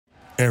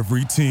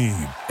Every team,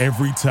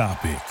 every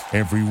topic,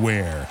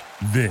 everywhere.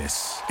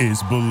 This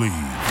is Believe.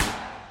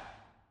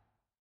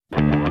 3,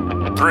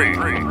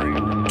 2,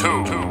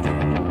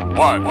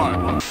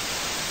 1.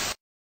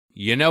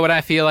 You know what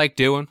I feel like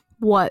doing?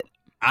 What?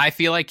 I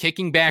feel like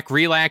kicking back,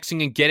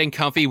 relaxing, and getting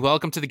comfy.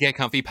 Welcome to the Get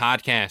Comfy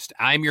podcast.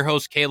 I'm your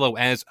host, Kalo,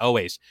 as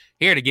always,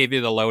 here to give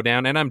you the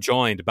lowdown, and I'm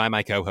joined by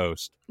my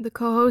co-host. The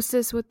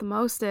co-hostess with the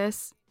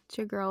mostest. It's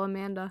your girl,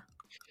 Amanda.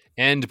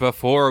 And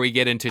before we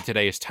get into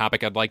today's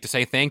topic, I'd like to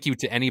say thank you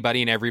to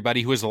anybody and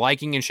everybody who is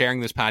liking and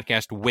sharing this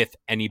podcast with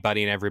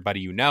anybody and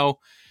everybody you know.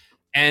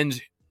 And,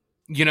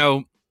 you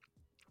know,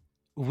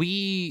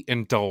 we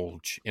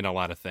indulge in a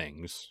lot of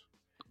things.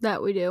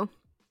 That we do.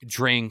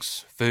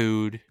 Drinks,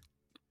 food,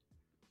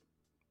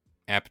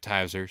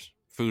 appetizers,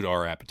 food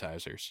or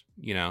appetizers,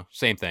 you know,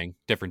 same thing,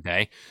 different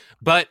day.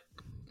 But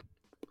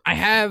I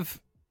have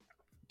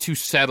to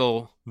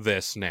settle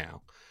this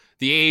now.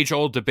 The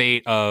age-old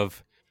debate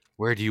of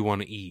where do you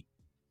want to eat?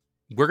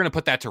 We're going to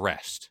put that to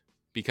rest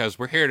because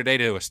we're here today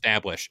to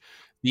establish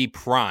the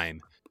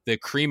prime, the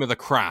cream of the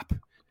crop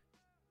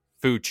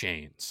food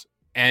chains.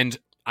 And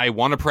I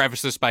want to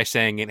preface this by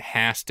saying it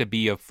has to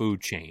be a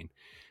food chain.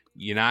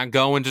 You're not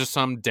going to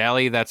some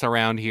deli that's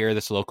around here,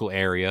 this local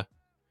area.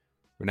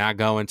 We're not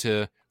going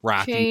to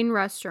Rocky's. Chain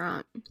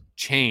restaurant.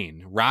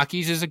 Chain.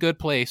 Rocky's is a good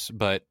place,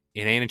 but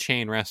it ain't a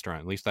chain restaurant,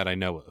 at least that I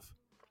know of.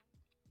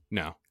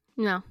 No.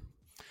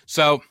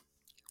 So,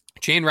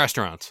 chain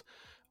restaurants.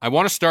 I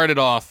want to start it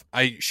off.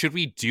 Should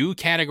we do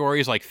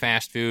categories like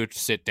fast food,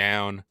 sit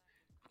down,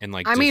 and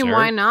like dessert?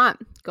 Why not?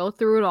 Go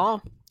through it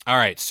all. All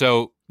right,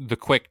 so the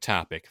quick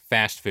topic,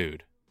 fast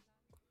food.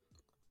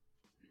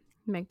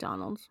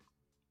 McDonald's.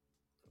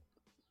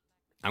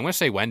 I'm going to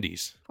say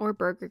Wendy's. Or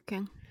Burger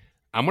King.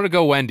 I'm going to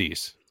go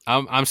Wendy's.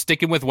 I'm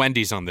sticking with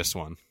Wendy's on this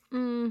one.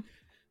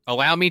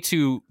 Allow me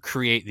to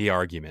create the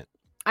argument.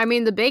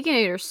 The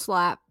Baconator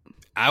slap.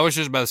 I was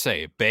just about to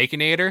say,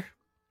 Baconator,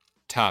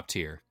 top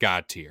tier,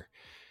 god tier.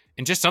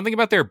 And just something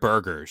about their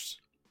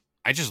burgers.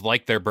 I just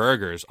like their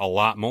burgers a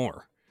lot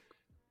more.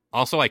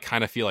 Also, I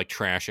kind of feel like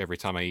trash every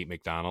time I eat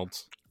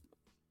McDonald's.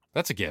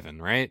 That's a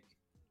given, right?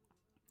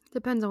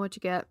 Depends on what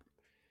you get.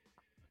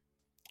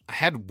 I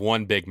had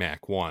one Big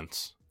Mac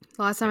once.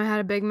 Last time I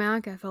had a Big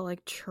Mac, I felt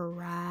like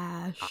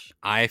trash.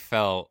 I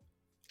felt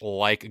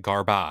like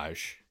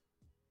garbage.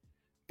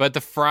 But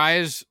the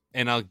fries,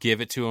 and I'll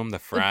give it to them, the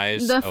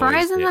fries. The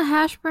fries and the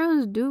hash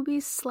browns do be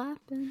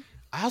slapping.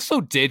 I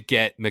also did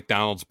get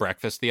McDonald's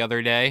breakfast the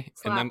other day.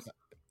 Slaps. And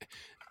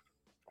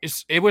then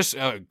it was,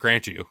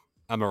 grant you,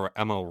 I'm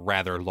a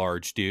rather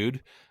large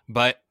dude,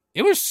 but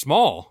it was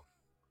small.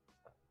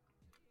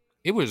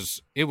 It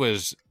was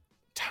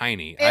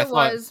tiny. I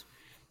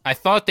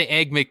thought the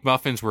Egg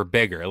McMuffins were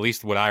bigger, at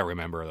least what I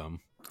remember them.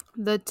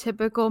 The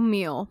typical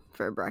meal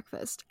for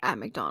breakfast at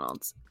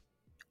McDonald's.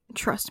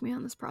 Trust me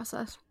on this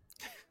process.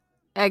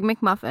 Egg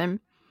McMuffin,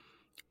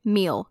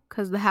 meal,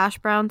 because the hash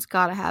browns,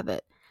 gotta have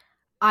it.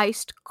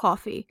 Iced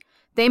coffee.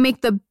 They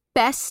make the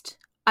best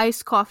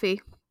iced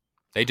coffee.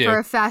 They do. For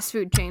a fast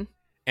food chain.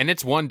 And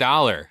it's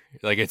 $1.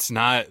 Like, it's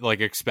not,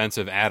 like,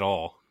 expensive at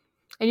all.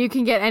 And you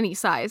can get any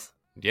size.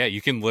 Yeah,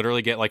 you can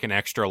literally get, like, an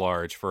extra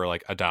large for,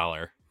 like,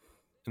 $1.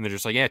 And they're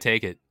just like, yeah,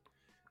 take it.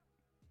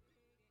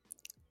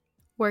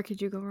 Where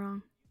could you go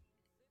wrong?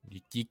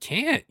 You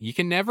can't. You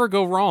can never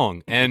go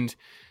wrong. And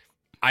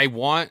I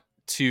want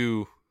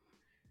to...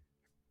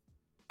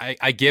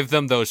 I give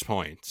them those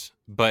points.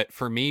 But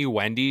for me,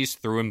 Wendy's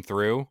through and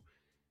through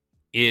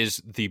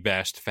is the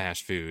best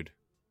fast food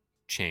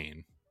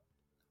chain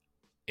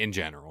in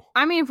general.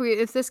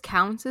 If this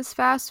counts as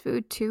fast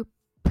food too,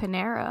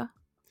 Panera.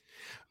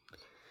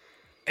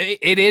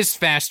 It is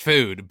fast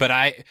food, but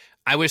I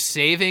was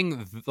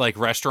saving like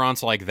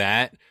restaurants like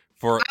that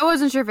for... I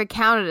wasn't sure if it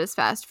counted as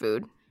fast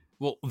food.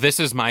 Well, this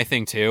is my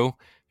thing too.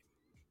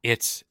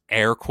 It's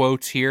air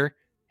quotes here,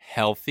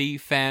 healthy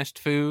fast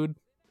food.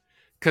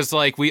 Because,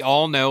 like, we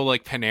all know,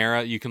 like,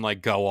 Panera, you can,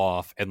 like, go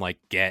off and, like,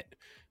 get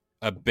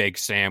a big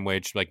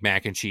sandwich, like,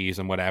 mac and cheese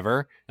and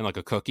whatever, and, like,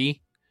 a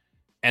cookie.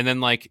 And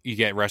then, like, you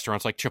get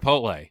restaurants like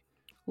Chipotle.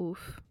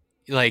 Oof.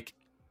 Like,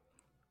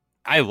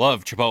 I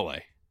love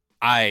Chipotle.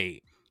 I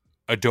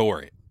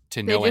adore it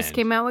to no end. They just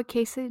came out with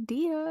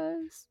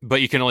quesadillas. But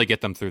you can only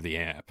get them through the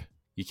app.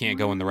 You can't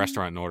go in the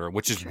restaurant and order,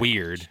 which is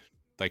weird.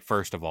 Like,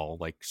 first of all,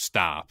 like,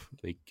 stop.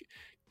 Like...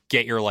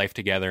 Get your life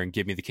together and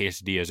give me the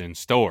quesadillas in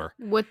store.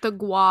 With the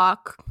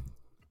guac.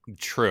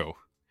 True.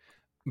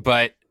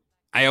 But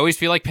I always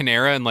feel like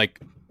Panera and like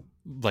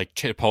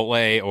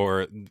Chipotle,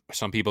 or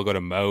some people go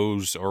to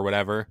Moe's or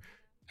whatever.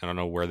 I don't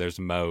know where there's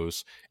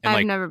Moe's. And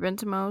I've never been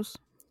to Moe's.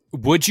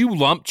 Would you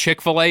lump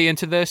Chick-fil-A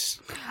into this?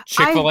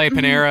 Chick-fil-A,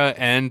 Panera,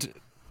 and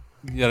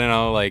yeah, in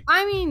a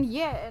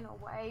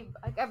way.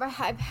 Like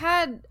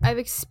I've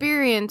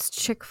experienced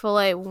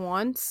Chick-fil-A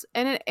once,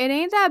 and it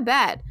ain't that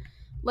bad.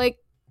 Like,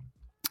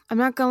 I'm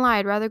not gonna lie,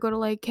 I'd rather go to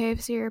like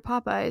KFC or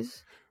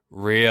Popeyes.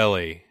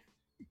 Really?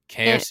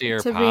 KFC or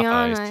Popeyes? To be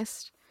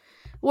honest.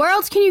 Where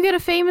else can you get a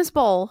famous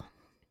bowl?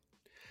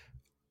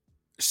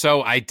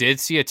 So I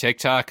did see a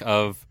TikTok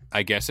of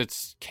I guess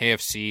it's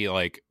KFC,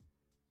 like,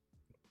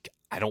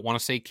 I don't want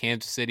to say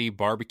Kansas City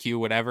barbecue,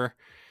 whatever.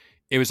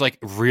 It was like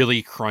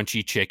really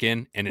crunchy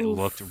chicken, and it Oof.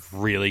 looked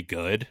really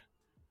good.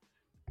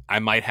 I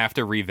might have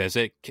to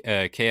revisit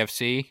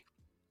KFC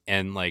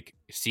and like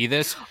see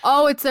this.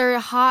 Oh, it's their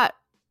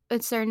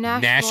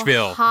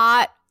Nashville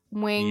hot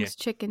wings,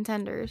 chicken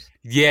tenders.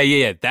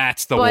 Yeah.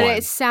 That's the but one. But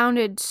it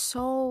sounded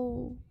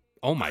so.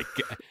 Oh my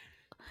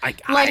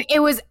god!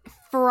 It was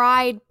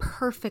fried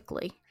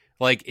perfectly.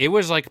 Like it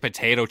was like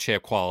potato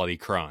chip quality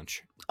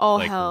crunch. Oh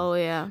like, hell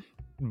yeah!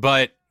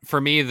 But for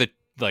me, the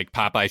like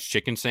Popeye's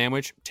chicken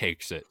sandwich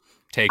takes it.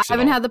 I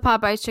haven't had the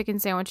Popeye's chicken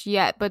sandwich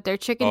yet, but their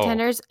chicken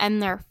tenders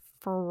and their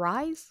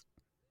fries.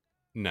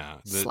 No,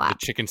 the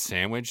chicken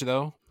sandwich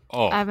though.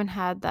 Oh, I haven't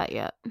had that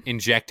yet.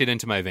 Injected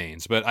into my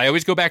veins. But I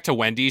always go back to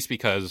Wendy's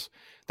because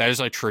that is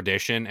a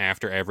tradition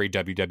after every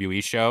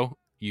WWE show.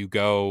 You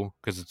go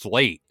because it's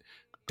late,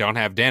 don't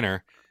have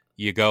dinner.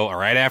 You go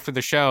right after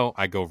the show.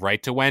 I go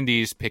right to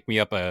Wendy's, pick me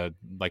up a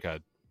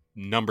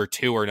number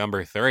 2 or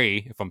number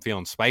 3 if I'm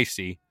feeling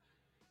spicy,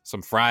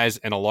 some fries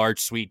and a large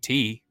sweet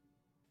tea.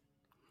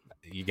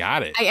 You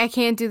got it. I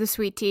can't do the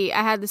sweet tea.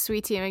 I had the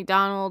sweet tea at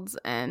McDonald's,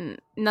 and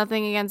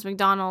nothing against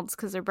McDonald's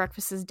because their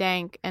breakfast is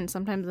dank, and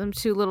sometimes them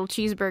 2 little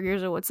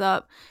cheeseburgers are what's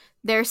up.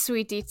 Their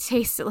sweet tea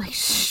tasted like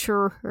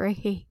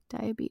straight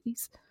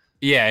diabetes.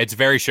 Yeah, it's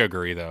very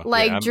sugary though.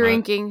 Like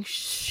drinking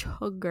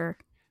sugar.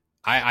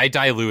 I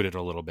dilute it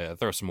a little bit.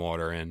 Throw some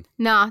water in.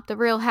 Nah, the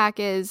real hack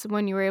is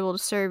when you were able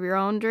to serve your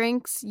own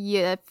drinks,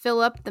 you fill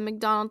up the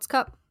McDonald's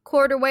cup,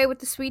 quarter way with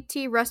the sweet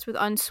tea, rest with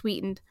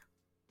unsweetened.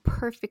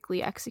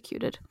 Perfectly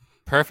executed.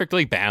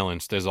 Perfectly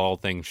balanced as all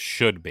things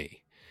should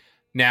be.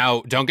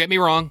 Now, don't get me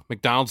wrong,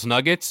 McDonald's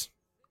nuggets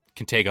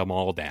can take them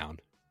all down.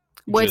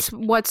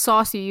 What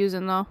sauce you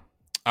using though?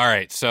 All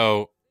right,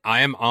 so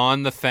I am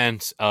on the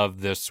fence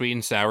of the sweet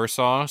and sour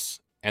sauce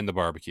and the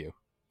barbecue.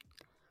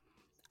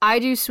 I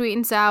do sweet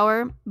and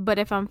sour, but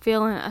if I'm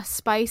feeling a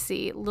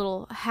spicy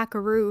little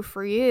hackaroo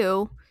for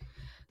you,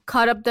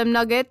 cut up them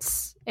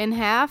nuggets in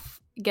half,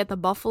 get the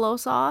buffalo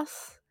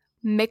sauce,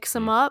 mix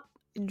them up,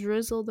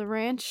 drizzle the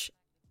ranch.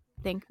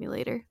 Thank me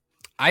later.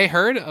 I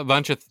heard a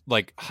bunch of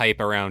like hype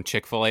around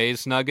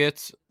Chick-fil-A's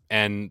nuggets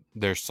and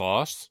their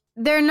sauce.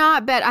 They're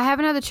not bad. I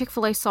haven't had the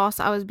Chick-fil-A sauce.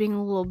 I was being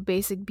a little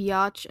basic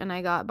biatch, and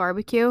I got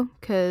barbecue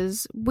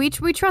because we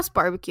trust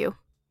barbecue.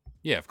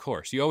 Yeah, of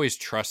course. You always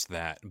trust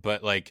that.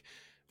 But like,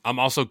 I'm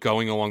also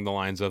going along the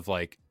lines of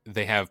like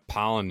they have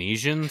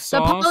Polynesian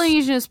sauce. The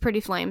Polynesian is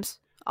pretty flames.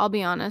 I'll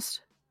be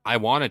honest. I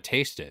want to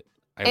taste it.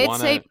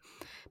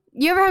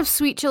 You ever have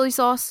sweet chili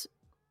sauce?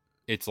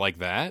 It's like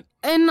that?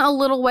 In a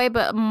little way,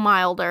 but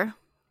milder.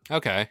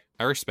 Okay.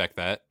 I respect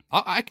that.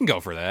 I can go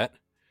for that.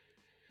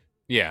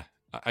 Yeah,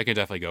 I can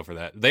definitely go for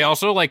that. They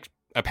also, like,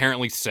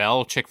 apparently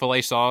sell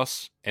Chick-fil-A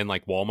sauce in,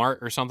 like,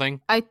 Walmart or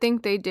something. I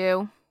think they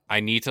do. I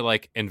need to,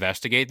 like,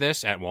 investigate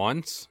this at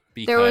once.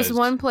 Because... There was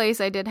one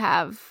place I did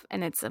have,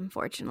 and it's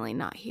unfortunately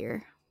not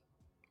here.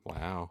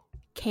 Wow.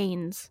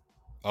 Cane's.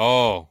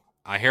 Oh,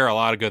 I hear a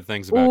lot of good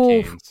things about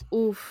Cane's.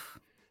 Oof.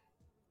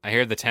 I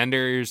hear the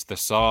tenders, the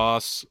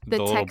sauce, the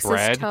little Texas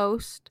bread.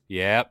 toast.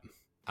 Yep.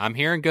 I'm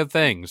hearing good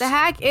things. The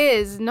hack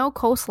is no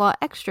coleslaw,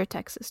 extra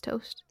Texas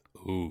toast.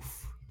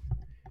 Oof.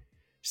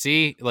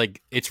 See,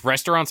 like, it's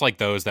restaurants like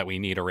those that we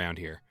need around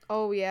here.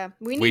 Oh, yeah.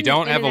 We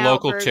don't have a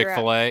local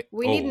Chick-fil-A.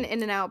 We need an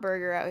In-N-Out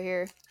burger out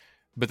here.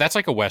 But that's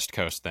like a West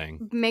Coast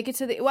thing. Make it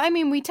to the... Well, I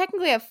mean, we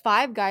technically have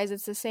Five Guys.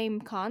 It's the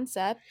same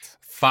concept.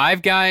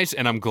 Five Guys,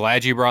 and I'm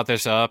glad you brought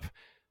this up.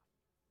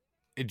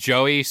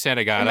 Joey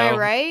Santagato. Am I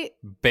right?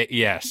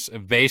 Yes.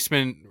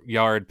 Basement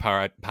Yard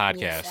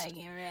Podcast.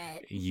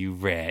 You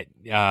read.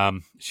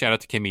 Shout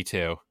out to Kimmy,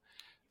 too.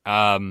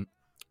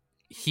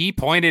 He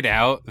pointed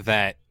out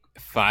that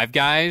Five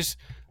Guys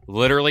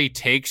literally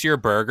takes your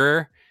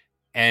burger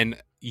and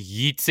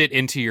yeets it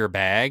into your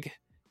bag,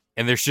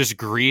 and there's just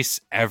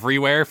grease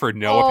everywhere for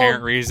no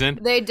apparent reason.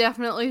 They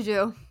definitely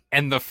do.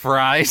 And the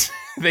fries,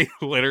 they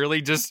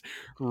literally just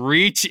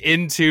reach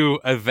into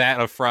a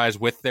vat of fries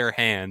with their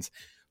hands,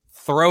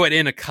 throw it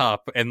in a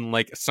cup, and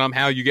like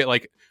somehow you get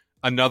like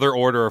another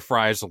order of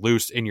fries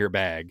loose in your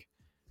bag.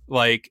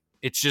 Like,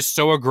 it's just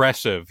so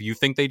aggressive. You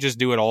think they just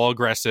do it all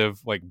aggressive,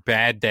 like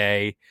bad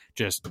day,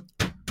 just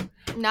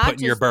putting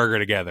your burger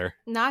together.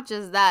 Not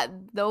just that,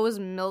 those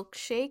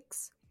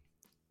milkshakes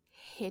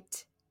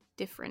hit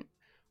different.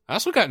 I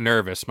also got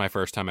nervous my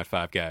first time at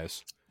Five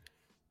Guys.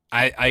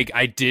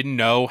 I didn't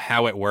know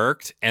how it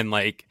worked and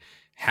like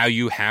how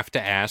you have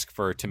to ask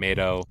for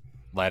tomato,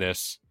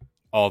 lettuce,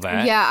 all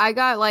that. Yeah,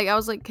 I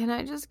was like, can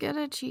I just get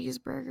a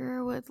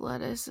cheeseburger with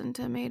lettuce and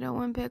tomato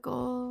and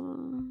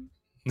pickle?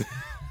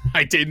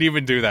 I didn't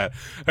even do that.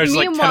 I was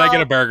like, can I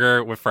get a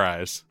burger with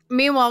fries?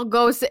 Meanwhile,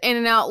 goes to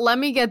In-N-Out, let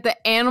me get the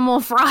animal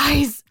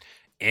fries.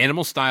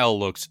 Animal Style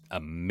looks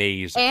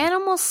amazing.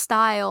 Animal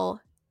Style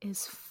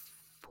is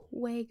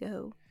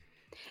fuego.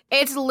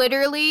 It's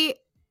literally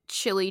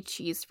chili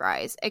cheese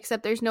fries,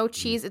 except there's no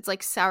cheese. It's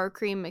like sour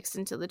cream mixed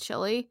into the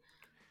chili.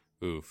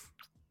 Oof.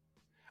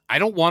 I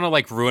don't want to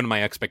like ruin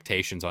my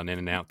expectations on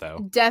In-N-Out though.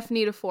 Def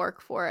need a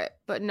fork for it,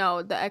 but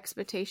no, the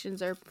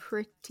expectations are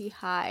pretty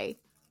high.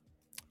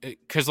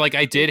 Because like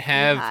I did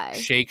have high.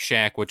 Shake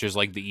Shack, which is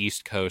like the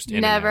East Coast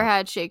In-N-Out. Never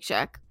had Shake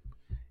Shack.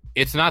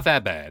 It's not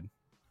that bad.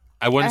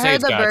 I I wouldn't say heard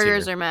it's the God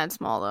burgers tier. are mad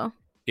small though.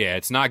 Yeah,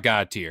 it's not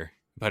God tier,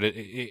 but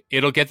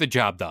it'll get the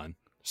job done,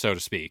 so to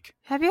speak.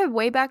 Have you had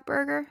Wayback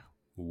Burger?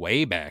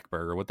 Wayback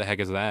Burger, what the heck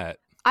is that?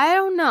 I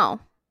don't know.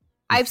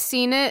 I've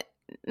seen it,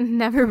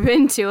 never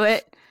been to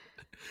it.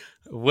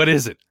 What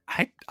is it?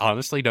 I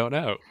honestly don't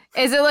know.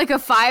 Is it like a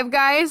Five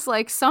Guys?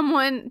 Like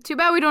someone, too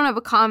bad we don't have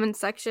a comment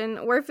section,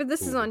 or if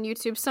this is Ooh. on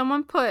YouTube,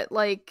 someone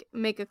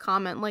make a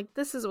comment like,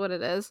 this is what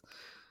it is.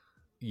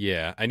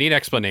 Yeah, I need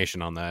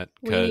explanation on that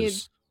We need-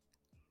 because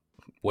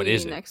what We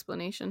is need an it?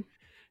 explanation.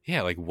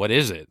 Yeah, like what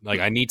is it? Like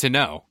I need to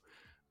know.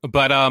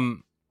 But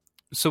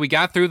so we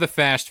got through the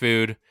fast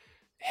food,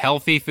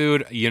 healthy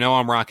food. You know,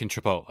 I'm rocking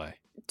Chipotle.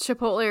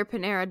 Chipotle or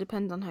Panera,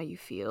 depends on how you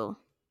feel.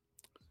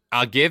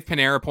 I'll give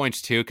Panera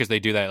points too because they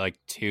do that like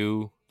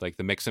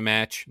the mix and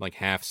match, like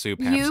half soup,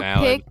 half You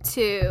salad. pick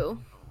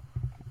two.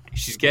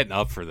 She's getting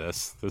up for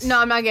this. No,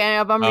 I'm not getting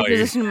up. I'm Oh, you-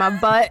 repositioning my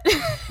butt.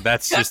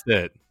 That's just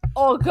it.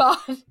 Oh, God.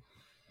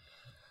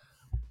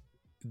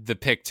 The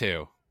pick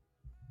two.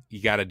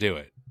 You got to do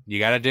it. You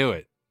got to do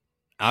it.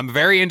 I'm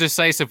very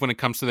indecisive when it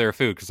comes to their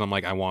food because I'm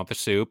like, I want the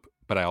soup,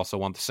 but I also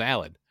want the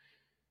salad.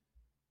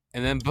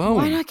 And then boom.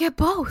 Why not get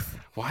both?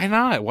 Why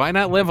not? Why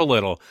not live a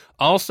little?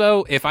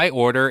 Also, if I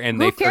order and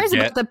Who they cares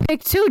forget, about the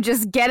pick two?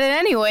 Just get it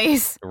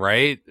anyways.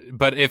 right?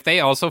 But if they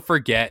also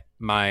forget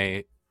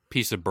my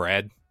piece of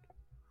bread,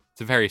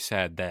 it's a very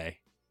sad day.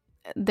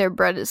 Their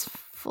bread is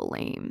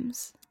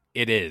flames.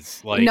 It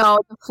is. Like, No,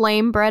 the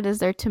flame bread is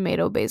their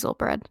tomato basil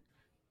bread.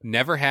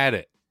 never had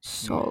it.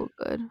 So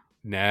good.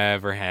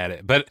 Never had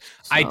it. But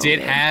I So did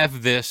good.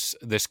 have this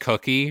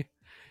cookie,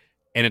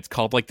 and it's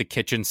called like the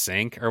kitchen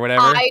sink or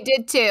whatever. I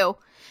did too.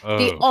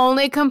 The Ugh.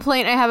 only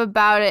complaint I have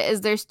about it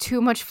is there's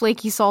too much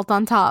flaky salt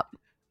on top.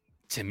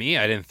 To me,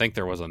 I didn't think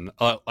there was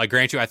I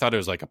grant you, I thought it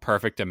was like a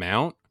perfect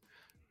amount.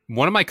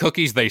 One of my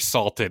cookies, they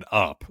salted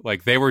up.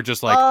 Like they were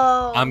just like,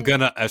 oh, I'm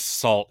gonna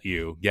assault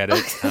you. Get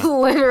it?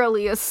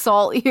 literally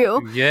assault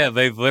you. Yeah,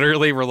 they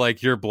literally were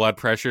like, your blood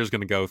pressure is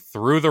gonna go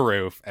through the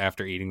roof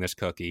after eating this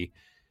cookie.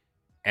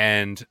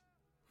 And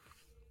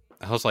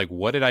I was like,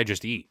 what did I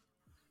just eat?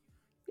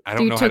 I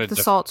don't You know how took to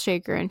the salt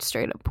shaker and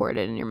straight up poured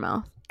it in your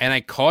mouth. And I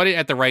caught it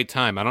at the right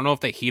time. I don't know if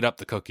they heat up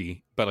the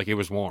cookie, but like it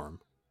was warm.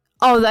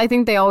 Oh, I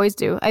think they always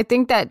do. I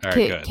think that All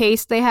right, good.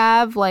 case they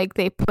have, like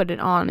they put it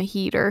on a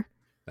heater.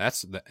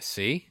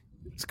 See,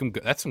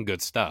 that's some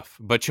good stuff.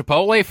 But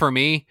Chipotle for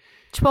me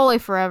Chipotle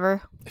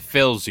forever.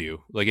 fills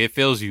you. Like it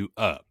fills you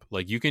up.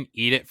 Like you can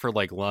eat it for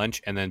like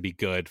lunch and then be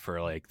good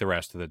for like the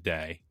rest of the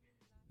day.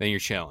 Then you're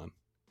chilling.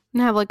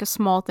 And have like a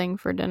small thing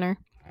for dinner.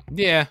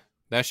 Yeah,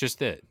 that's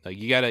just it. Like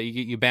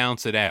you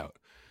balance it out.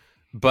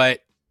 But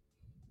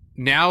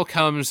now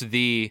comes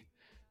the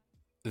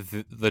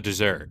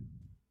dessert.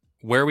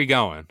 Where are we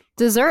going?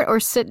 Dessert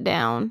or sit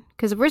down?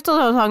 Because we're still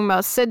talking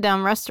about sit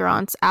down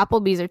restaurants.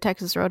 Applebee's or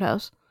Texas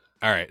Roadhouse.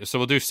 All right, so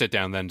we'll do sit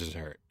down then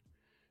dessert.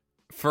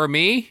 For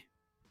me,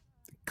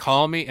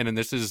 call me, and then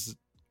this is.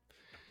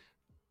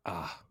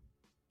 All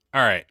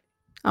right,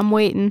 I'm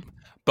waiting.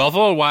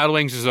 Buffalo Wild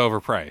Wings is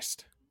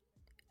overpriced.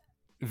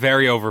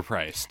 Very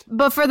overpriced.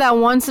 But for that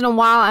once in a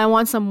while, I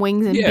want some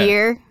wings and Yeah.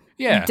 beer.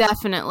 Yeah,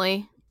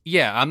 Definitely.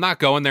 yeah. I'm not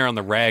going there on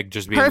the reg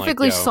just being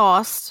Perfectly like, yo,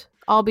 sauced.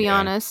 I'll be Yeah.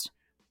 honest.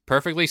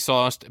 perfectly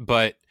sauced,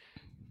 but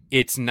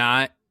it's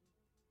not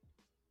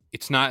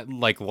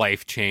like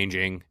life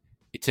changing.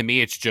 To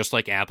me, it's just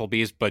like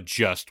Applebee's, but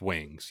just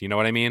wings. You know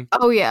what I mean?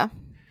 Oh, yeah.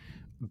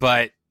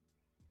 But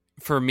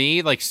for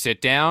me, like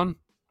sit down,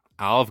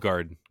 Olive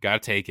Garden, gotta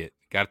take it.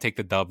 Gotta take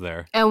the dub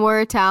there. And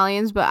we're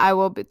Italians, but I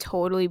will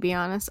totally be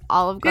honest.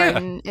 Olive Yeah.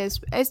 Garden is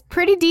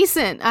pretty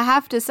decent, I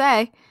have to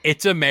say.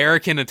 It's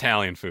American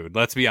Italian food.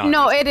 Let's be honest.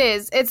 No, it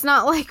is. It's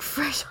not like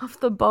fresh off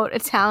the boat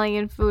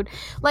Italian food.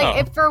 Like Oh.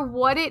 if for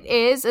what it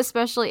is,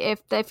 especially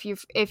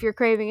if you're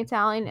craving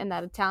Italian and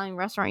that Italian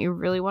restaurant you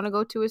really want to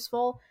go to is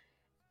full,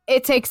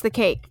 it takes the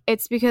cake.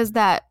 It's because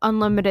that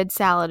unlimited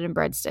salad and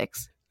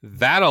breadsticks.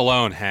 That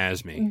alone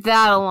has me.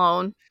 That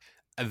alone.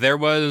 There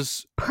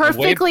was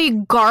Perfectly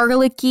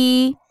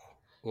garlicky,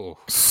 Oh,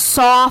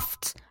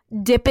 soft.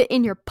 Dip it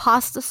in your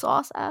pasta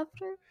sauce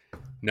after.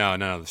 no.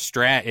 The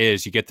strat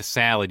is you get the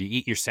salad, you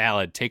eat your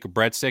salad, take a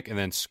breadstick, and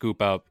then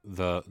scoop up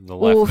the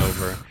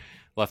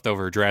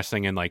leftover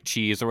dressing and like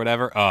cheese or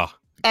whatever. Oh,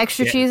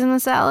 Extra Yeah. cheese in the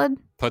salad?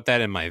 put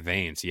that in my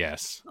veins.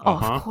 Yes. Oh,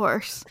 of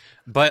course.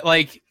 But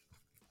like,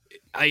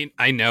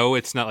 I know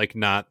it's not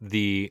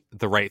the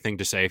right thing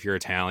to say if you're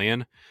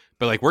Italian,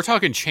 but like we're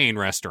talking chain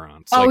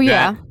restaurants. Oh, Like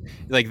yeah.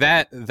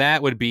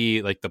 that would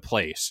be like the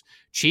place.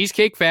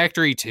 Cheesecake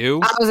Factory too.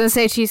 I was going to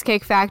say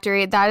Cheesecake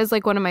Factory. That is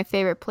like one of my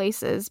favorite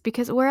places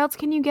because where else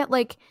can you get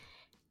like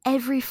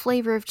every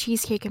flavor of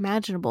cheesecake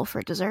imaginable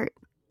for dessert?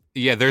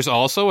 Yeah, there's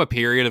also a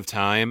period of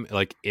time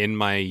like in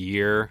my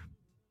year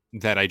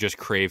that I just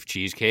crave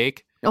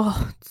cheesecake.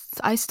 Oh,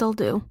 I still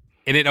do.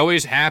 And it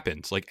always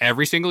happens. Like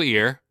every single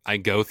year, I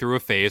go through a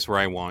phase where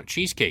I want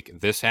cheesecake.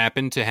 This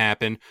happened to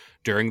happen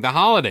during the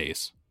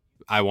holidays.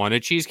 I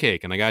wanted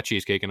cheesecake, and I got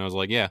cheesecake, and I was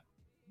like, "Yeah,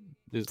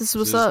 This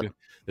was up.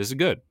 This is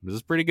good. This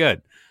is pretty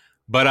good."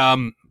 But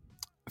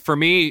for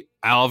me,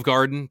 Olive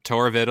Garden,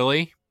 tour of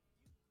Italy.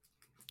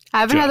 I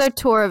have another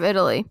tour of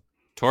Italy.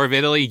 Tour of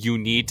Italy, you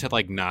need to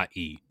like not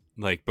eat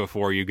like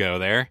before you go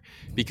there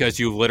because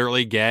you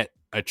literally get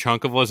a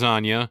chunk of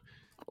lasagna,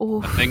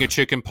 Oof. a thing of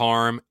chicken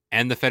parm,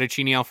 and the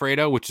fettuccine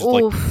alfredo, which is Oof.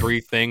 like the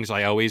three things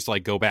I always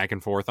like go back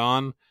and forth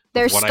on.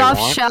 Their what I stuffed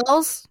want.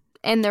 shells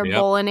and their Yep.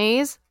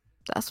 bolognese.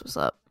 That's what's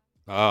up.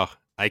 Oh,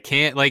 I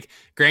can't like.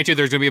 Granted,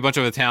 there's gonna be a bunch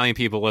of Italian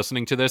people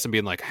listening to this and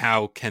being like,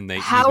 "How can they?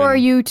 How even... are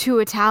you too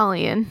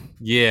Italian?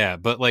 Yeah,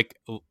 but like,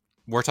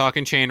 we're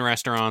talking chain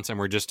restaurants, and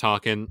we're just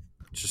talking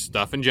just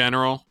stuff in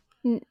general.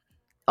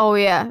 Oh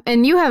yeah,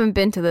 and you haven't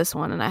been to this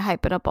one, and I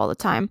hype it up all the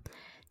time.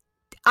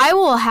 I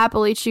will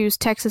happily choose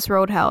Texas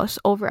Roadhouse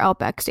over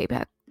Outback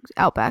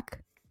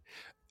Outback.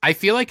 I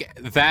feel like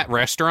that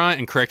restaurant,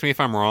 and correct me if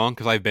I'm wrong,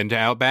 because I've been to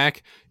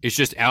Outback, is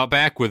just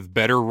Outback with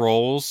better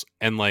rolls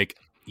and like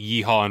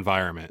yeehaw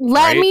environment.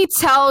 Let right? me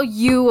tell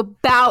you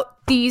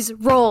about these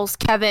rolls,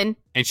 Kevin.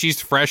 And she's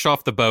fresh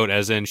off the boat,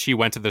 as in she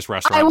went to this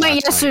restaurant. I went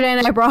last yesterday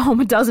and I brought home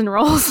a dozen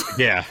rolls. night.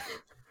 Yeah.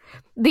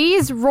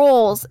 These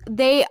rolls,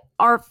 they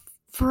are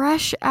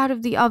fresh out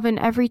of the oven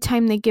every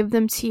time they give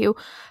them to you.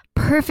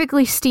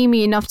 Perfectly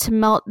steamy enough to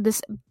melt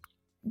this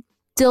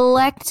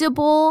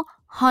delectable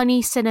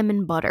honey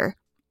cinnamon butter.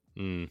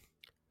 Mm.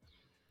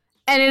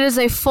 And it is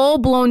a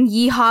full-blown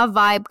yeehaw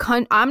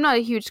vibe. I'm not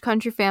a huge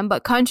country fan,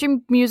 but country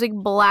music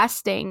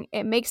blasting,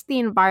 it makes the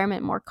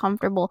environment more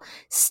comfortable.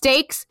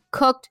 Steaks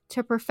cooked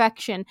to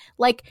perfection.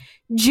 Like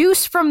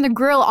juice from the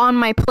grill on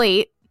my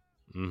plate.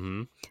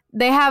 Mm-hmm.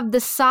 They have the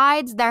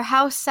sides. Their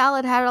house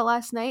salad had it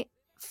last night.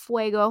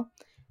 Fuego.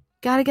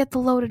 Gotta get the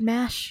loaded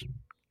mash.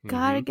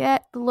 Gotta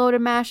get the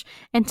loaded mash.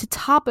 And to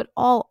top it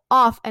all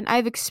off, and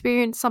I've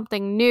experienced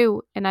something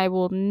new, and I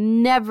will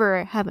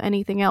never have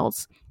anything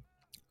else.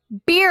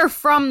 Beer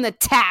from the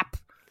tap.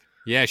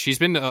 Yeah, she's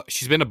been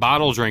a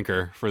bottle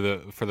drinker for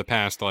the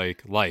past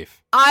like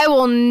life. I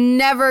will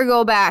never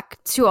go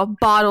back to a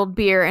bottled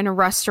beer in a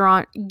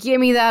restaurant. Give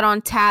me that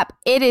on tap.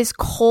 It is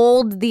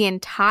cold the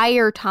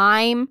entire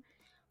time.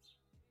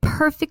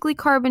 Perfectly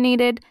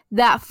carbonated.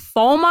 That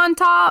foam on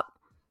top.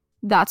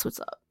 That's what's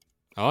up.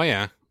 Oh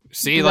yeah.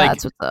 See, like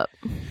that's what's up.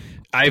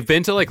 I've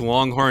been to like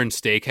Longhorn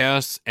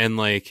Steakhouse, and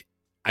like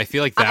I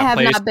feel like that I have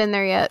place. not been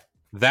there yet.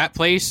 That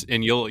place,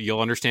 and you'll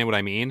understand what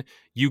I mean.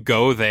 You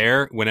go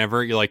there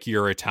whenever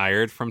you're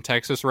retired from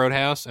Texas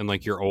Roadhouse and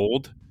like you're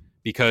old,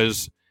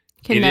 because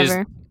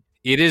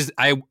it is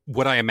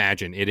what I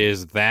imagine. It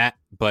is that,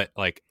 but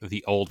like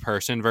the old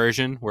person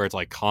version where it's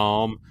like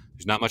calm.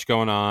 There's not much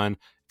going on.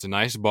 It's a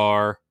nice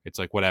bar. It's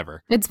like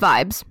whatever. It's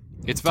vibes.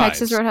 It's vibes.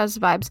 Texas Roadhouse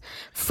vibes.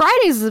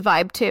 Fridays is a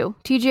vibe too.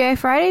 TGI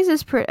Fridays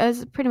is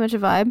pretty much a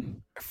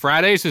vibe.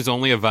 Fridays is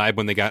only a vibe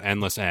when they got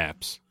endless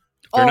apps.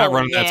 If they're not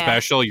running that yeah.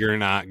 special, you're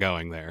not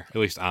going there. At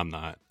least I'm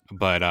not.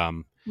 But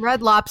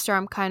Red Lobster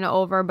I'm kind of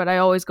over, but I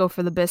always go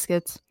for the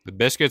biscuits. the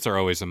biscuits are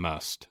always a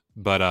must.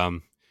 But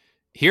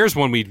here's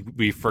one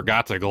we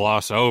forgot to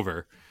gloss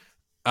over.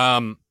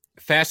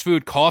 Fast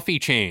food coffee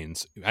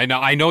chains.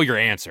 I know your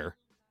answer,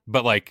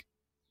 but like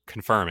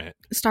confirm it.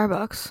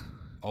 Starbucks.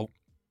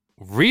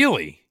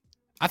 Really?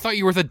 I thought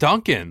you were the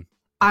Dunkin'.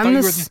 I'm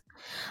this.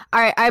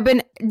 All right, I've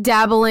been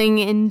dabbling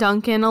in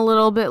Dunkin' a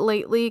little bit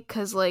lately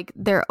because like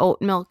their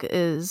oat milk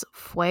is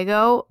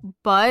fuego.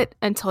 But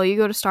until you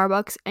go to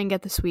Starbucks and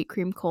get the sweet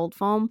cream cold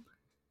foam,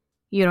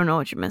 you don't know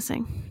what you're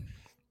missing.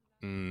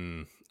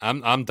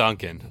 I'm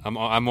Dunkin'.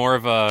 I'm more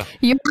of a.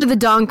 You're the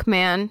dunk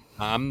man.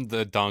 I'm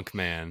the dunk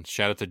man.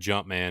 Shout out to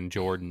Jumpman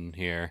Jordan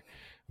here.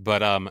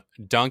 But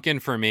Dunkin'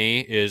 for me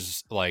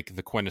is like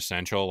the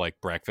quintessential like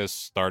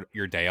breakfast, start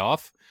your day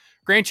off.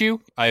 Grant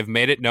you, I've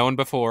made it known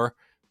before.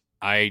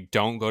 I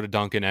don't go to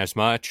Dunkin' as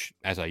much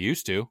as I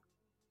used to.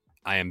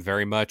 I am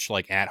very much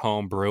like at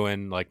home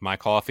brewing like my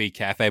coffee,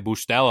 Cafe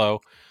Bustelo,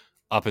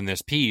 up in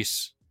this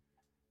piece.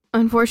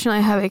 Unfortunately,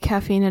 I have a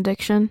caffeine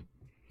addiction.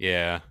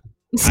 Yeah.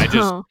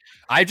 So,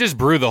 I just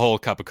brew the whole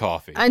cup of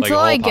coffee. until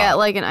like I a whole get pot.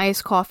 like an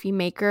iced coffee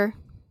maker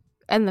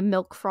and the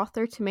milk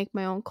frother to make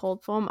my own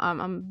cold foam,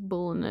 I'm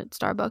bulling at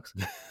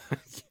Starbucks.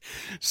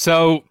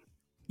 So,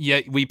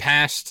 yeah, we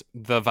passed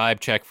the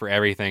vibe check for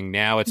everything.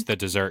 Now it's the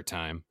dessert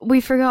time.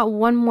 We forgot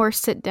one more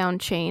sit-down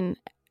chain.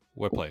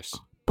 What place?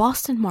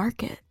 Boston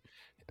Market.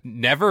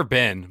 Never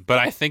been, but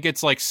I think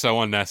it's like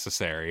so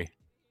unnecessary.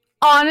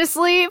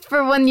 Honestly,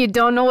 for when you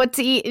don't know what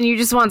to eat and you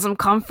just want some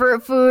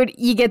comfort food,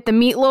 you get the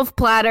meatloaf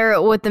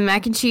platter with the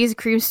mac and cheese,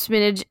 cream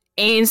spinach,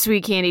 and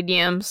sweet candied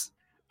yams.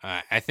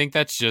 I think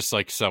that's just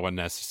like so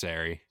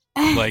unnecessary.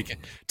 Like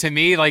to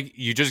me, like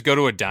you just go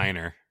to a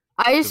diner.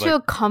 I just like-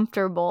 feel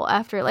comfortable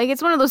after. Like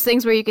it's one of those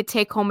things where you could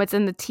take home. It's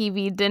in the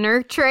TV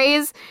dinner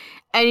trays,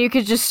 and you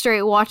could just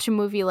straight watch a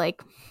movie.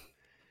 Like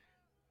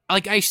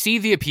I see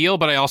the appeal,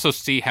 but I also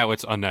see how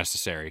it's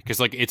unnecessary because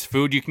like it's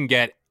food you can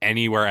get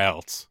anywhere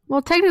else.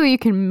 well, technically you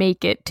can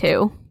make it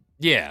too.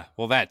 Yeah,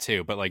 well, that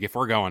too. But like, if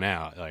we're going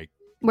out, like,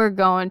 We're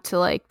going to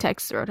like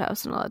Texas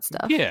Roadhouse and all that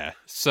stuff. yeah.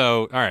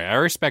 So, all right, I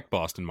respect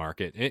Boston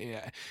Market.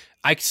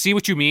 I see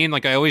what you mean.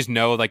 Like, I always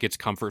know like it's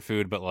comfort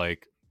food, but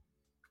like,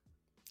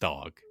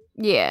 dog.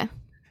 Yeah.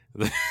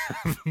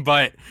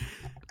 But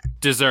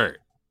dessert.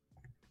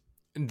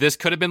 This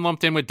could have been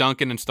lumped in with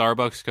Dunkin' and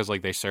Starbucks because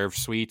like they serve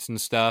sweets and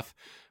stuff.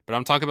 But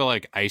I'm talking about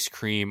like ice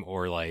cream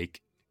or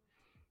like,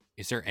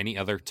 is there any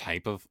other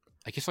type of,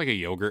 I guess like a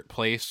yogurt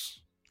place?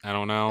 I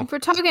don't know. If we're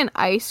talking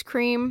ice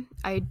cream,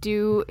 I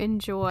do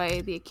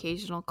enjoy the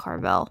occasional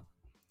Carvel.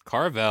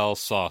 Carvel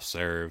soft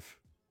serve.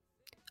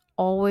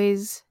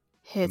 Always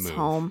hits Move.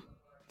 home.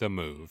 The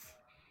move.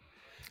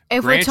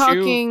 If Grant we're you-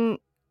 talking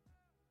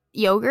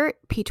yogurt,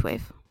 Peach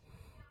Wave.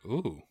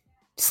 Ooh.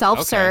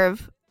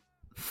 Self-serve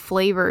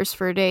flavors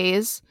for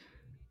days.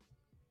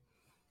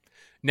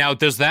 Now,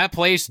 does that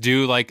place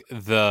do like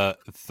the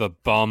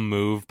bum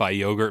move by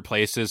yogurt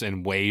places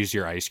and weighs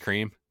your ice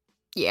cream?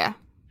 Yeah.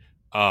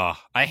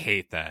 I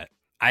hate that.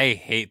 I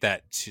hate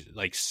that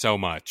like so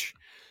much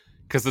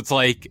because it's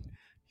like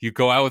you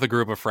go out with a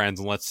group of friends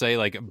and let's say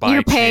like by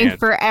You're paying chance,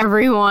 for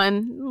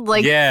everyone.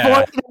 Like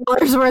Yeah.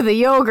 $40 worth of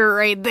yogurt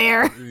right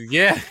there.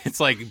 yeah, it's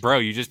like, bro,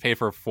 you just paid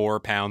for 4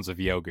 pounds of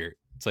yogurt.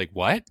 It's like,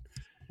 what?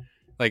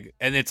 Like,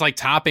 and it's like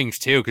toppings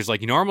too, because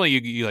like normally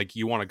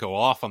you want to go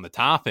off on the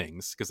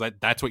toppings because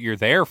that's what you're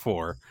there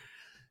for.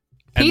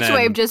 And Peach then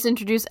Wave just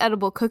introduced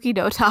edible cookie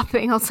dough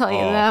topping. I'll tell you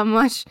Oh. that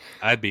much.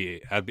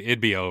 it'd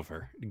be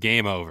over,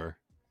 game over.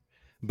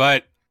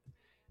 But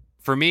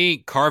for me,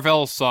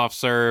 Carvel soft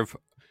serve,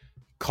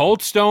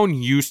 Cold Stone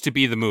used to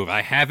be the move.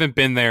 I haven't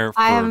been there for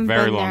I a haven't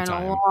very been long there in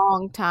time. a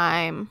long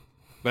time.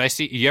 But I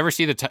see. You ever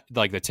see the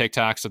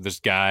TikToks of this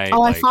guy?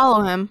 Oh, like, I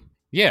follow him.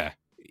 Yeah,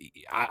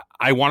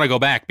 I want to go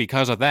back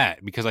because of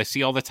that. Because I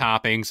see all the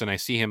toppings and I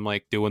see him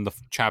like doing the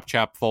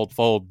chop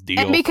fold deal.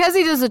 And because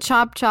he does a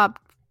chop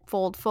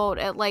fold,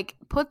 it like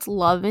puts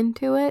love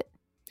into it.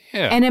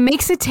 yeah, And it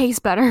makes it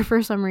taste better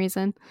for some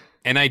reason.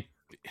 and I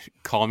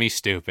call me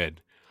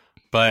stupid,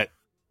 but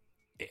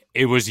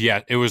it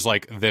was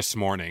like this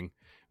morning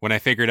when I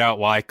figured out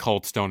why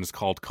Cold Stone is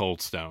called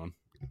Cold Stone.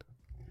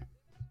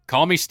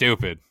 Call me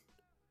stupid.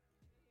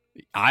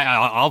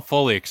 I'll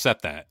fully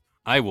accept that.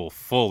 I will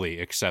fully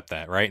accept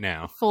that right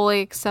now.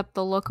 Fully accept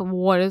the look of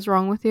what is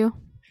wrong with you.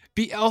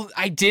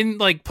 I didn't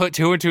like put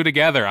two and two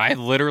together. I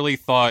literally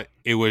thought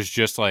it was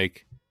just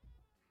like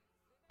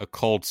a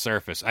cold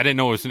surface. I didn't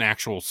know it was an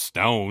actual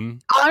stone.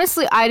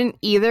 Honestly, I didn't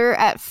either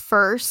at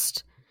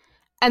first.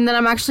 And then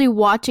I'm actually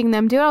watching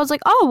them do it. I was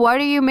like, oh, what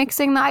are you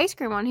mixing the ice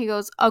cream on? He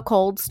goes, a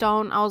Cold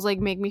Stone. I was like,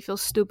 make me feel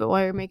stupid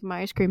while you're making my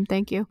ice cream.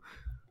 Thank you.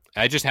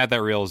 I just had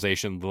that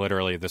realization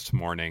literally this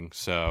morning,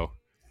 so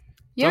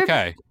You it's ever-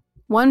 okay.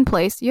 One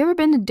place. You ever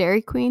been to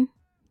Dairy Queen?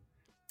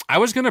 I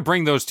was gonna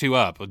bring those two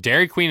up.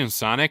 Dairy Queen and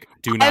Sonic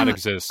do not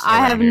exist. I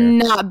around have here.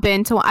 not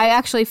been to one. I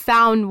actually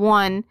found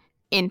one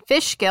in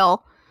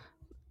Fishkill.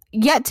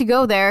 Yet to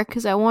go there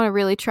because I want to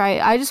really try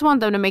it. I just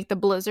want them to make the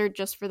Blizzard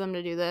just for them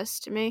to do this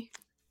to me.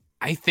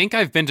 I think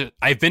I've been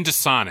to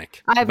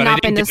Sonic. I have but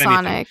not been didn't to get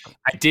anything. Sonic.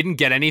 I didn't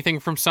get anything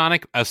from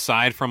Sonic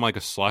aside from like a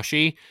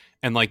slushie,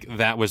 and like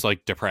that was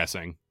like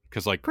depressing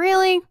because like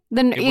Really?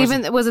 Then It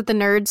even was it the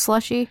nerd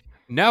slushy?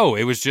 no,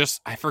 it was just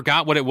I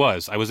forgot what it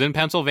was. I was in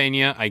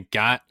Pennsylvania. I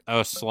got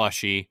a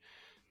slushie,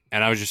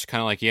 and I was just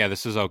kind of like, yeah,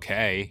 this is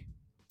okay.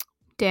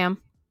 Damn.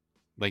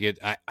 Like it.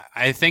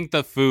 I think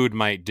the food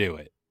might do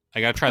it.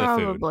 I gotta try the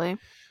food. Probably.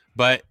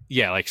 But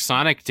yeah, like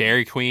Sonic,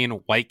 Dairy Queen,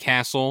 White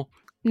Castle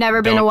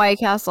Never been to Don't- White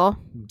Castle.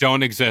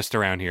 don't exist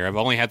around here. I've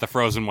only had the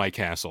frozen White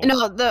Castle.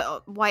 No,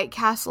 the White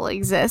Castle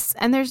exists,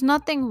 and there's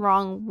nothing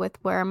wrong with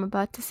where I'm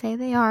about to say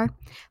they are,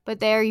 but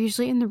they are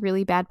usually in the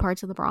really bad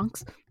parts of the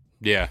Bronx.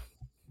 Yeah.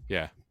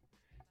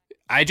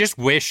 I just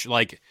wish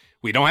like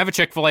we don't have a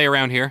Chick-fil-A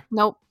around here.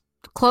 Nope.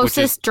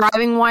 Closest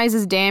driving wise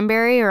is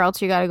Danbury, or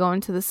else you got to go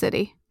into the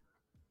city.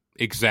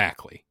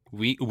 Exactly.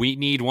 We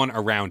need one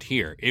around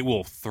here. It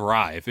will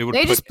thrive. It would.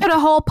 They just put a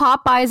whole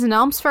Popeyes in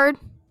Elmsford,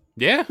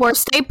 Yeah. where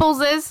Staples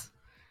is.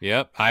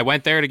 Yep. I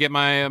went there to get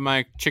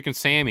my chicken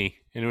Sammy,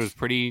 and it was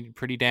pretty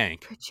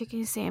dank. For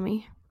Chicken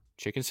Sammy.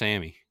 Chicken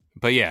Sammy.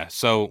 But yeah,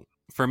 so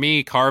for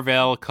me,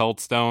 Carvel, Cold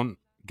Stone,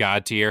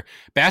 God tier.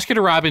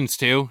 Baskin Robbins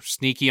too,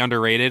 sneaky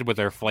underrated with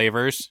their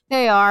flavors.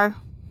 They are.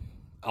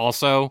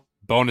 Also,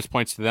 bonus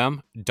points to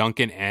them.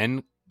 Dunkin'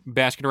 and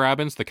Baskin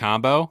Robbins, the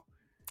combo.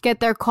 Get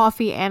their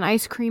coffee and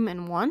ice cream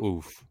in one.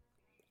 Oof.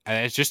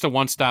 It's just a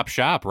one-stop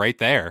shop right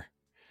there.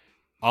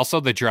 Also,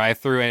 the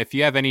drive-through. If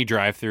you have any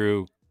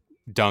drive-through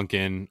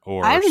Dunkin'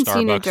 or I haven't Starbucks,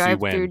 seen a you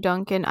drive-through win.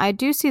 Dunkin'. I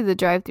do see the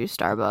drive-through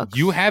Starbucks.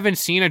 You haven't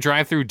seen a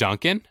drive-through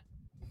Dunkin'?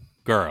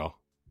 Girl.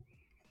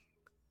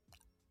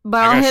 But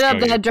I I'll gotta hit up show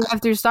you. that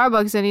drive-through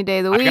Starbucks any day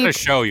of the I week. gotta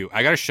show you.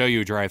 I gotta show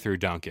you a drive-through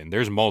Dunkin'.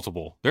 There's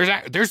multiple.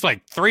 There's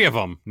like 3 of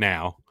them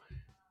now.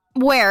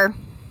 Where?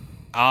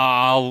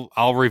 I'll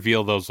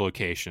reveal those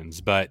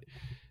locations, but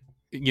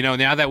you know,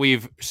 now that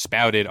we've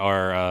spouted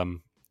our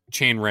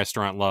chain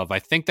restaurant love. I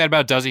think that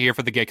about does it here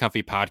for the Get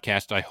Comfy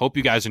podcast. I hope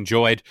you guys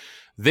enjoyed.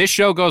 This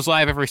show goes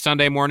live every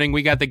Sunday morning.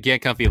 We got the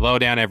Get Comfy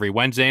Lowdown every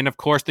Wednesday, and of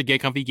course the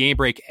Get Comfy Game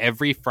Break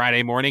every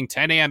Friday morning,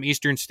 10 a.m.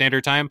 Eastern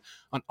Standard Time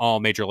on all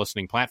major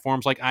listening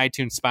platforms like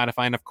iTunes,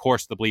 Spotify, and of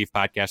course the Believe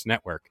Podcast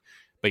Network.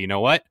 But you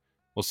know what?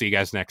 We'll see you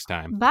guys next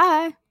time.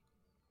 Bye.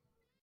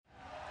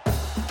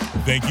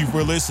 Thank you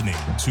for listening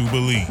to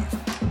Believe.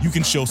 You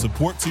can show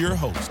support to your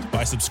host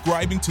by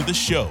subscribing to the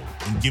show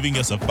and giving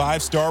us a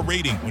 5-star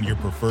rating on your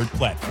preferred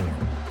platform.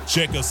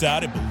 Check us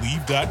out at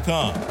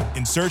Believe.com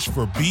and search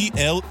for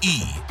BLEAV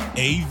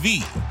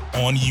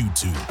on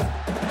YouTube.